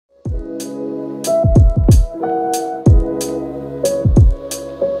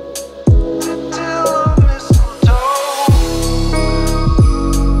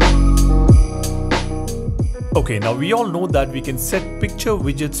Okay, now we all know that we can set picture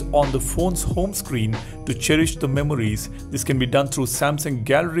widgets on the phone's home screen to cherish the memories. This can be done through Samsung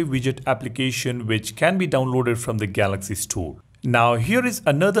Gallery widget application, which can be downloaded from the Galaxy Store. Now here is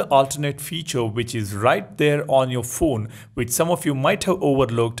another alternate feature which is right there on your phone, which some of you might have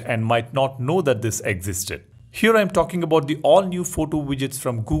overlooked and might not know that this existed. Here I am talking about the all-new photo widgets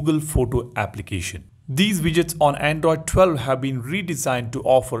from Google Photo application. These widgets on Android 12 have been redesigned to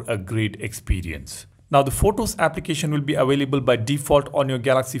offer a great experience. Now the Photos application will be available by default on your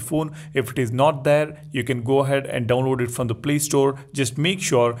Galaxy phone. If it is not there, you can go ahead and download it from the Play Store. Just make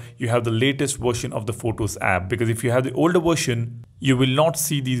sure you have the latest version of the Photos app, because if you have the older version, you will not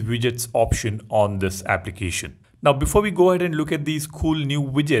see these widgets option on this application. Now before we go ahead and look at these cool new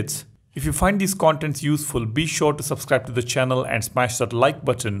widgets, if you find these contents useful, be sure to subscribe to the channel and smash that like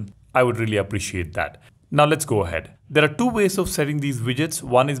button. I would really appreciate that. Now let's go ahead. There are two ways of setting these widgets.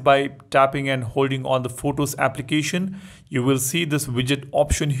 One is by tapping and holding on the Photos application. You will see this widget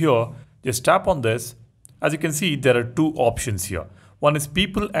option here. Just tap on this. As you can see, there are two options here. One is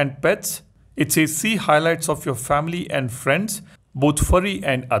people and pets. It says see highlights of your family and friends, both furry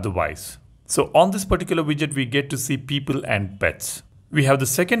and otherwise. So on this particular widget, we get to see people and pets. We have the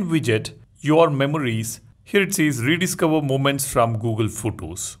second widget, your memories. Here it says rediscover moments from Google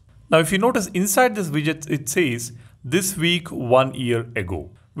Photos. Now if you notice inside this widget, it says this week 1 year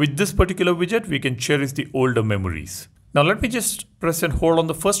ago. With this particular widget, we can cherish the older memories. Now let me just press and hold on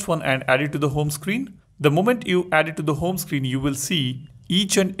the first one and add it to the home screen. The moment you add it to the home screen, you will see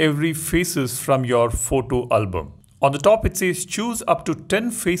each and every faces from your photo album. On the top it says choose up to 10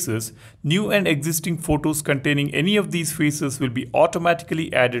 faces. New and existing photos containing any of these faces will be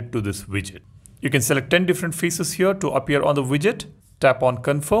automatically added to this widget. You can select 10 different faces here to appear on the widget. Tap on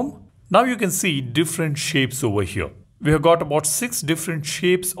confirm. Now you can see different shapes over here. We have got about 6 different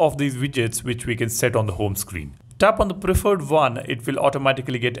shapes of these widgets which we can set on the home screen. Tap on the preferred one, it will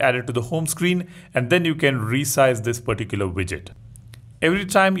automatically get added to the home screen, and then you can resize this particular widget. Every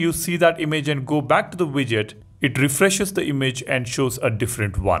time you see that image and go back to the widget, it refreshes the image and shows a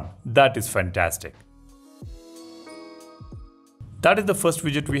different one. That is fantastic. That is the first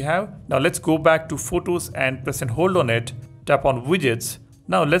widget we have. Now let's go back to Photos and press and hold on it. Tap on widgets.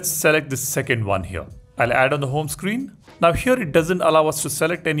 Now let's select the second one here. I'll add on the home screen. Now here it doesn't allow us to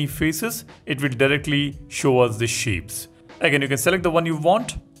select any faces. It will directly show us the shapes. Again, you can select the one you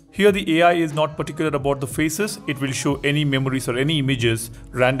want. Here the AI is not particular about the faces. It will show any memories or any images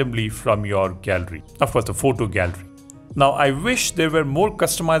randomly from your gallery. Of course, the photo gallery. Now I wish there were more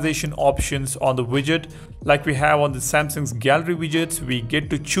customization options on the widget like we have on the Samsung's gallery widgets. We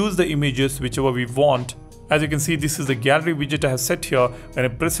get to choose the images whichever we want. As you can see, this is the gallery widget I have set here. When I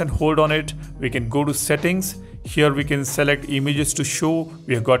press and hold on it, we can go to settings. Here we can select images to show.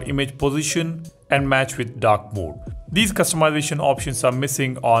 We have got image position and match with dark mode. These customization options are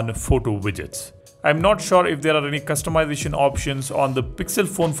missing on photo widgets. I'm not sure if there are any customization options on the Pixel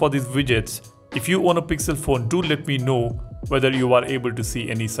phone for these widgets. If you own a Pixel phone, do let me know whether you are able to see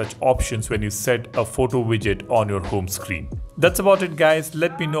any such options when you set a photo widget on your home screen. That's about it, guys.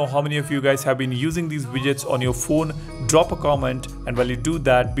 Let me know how many of you guys have been using these widgets on your phone. Drop a comment, and while you do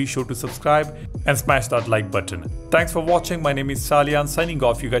that, be sure to subscribe and smash that like button. Thanks for watching. My name is Salian signing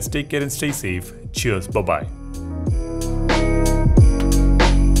off. You guys take care and stay safe. Cheers. Bye-bye.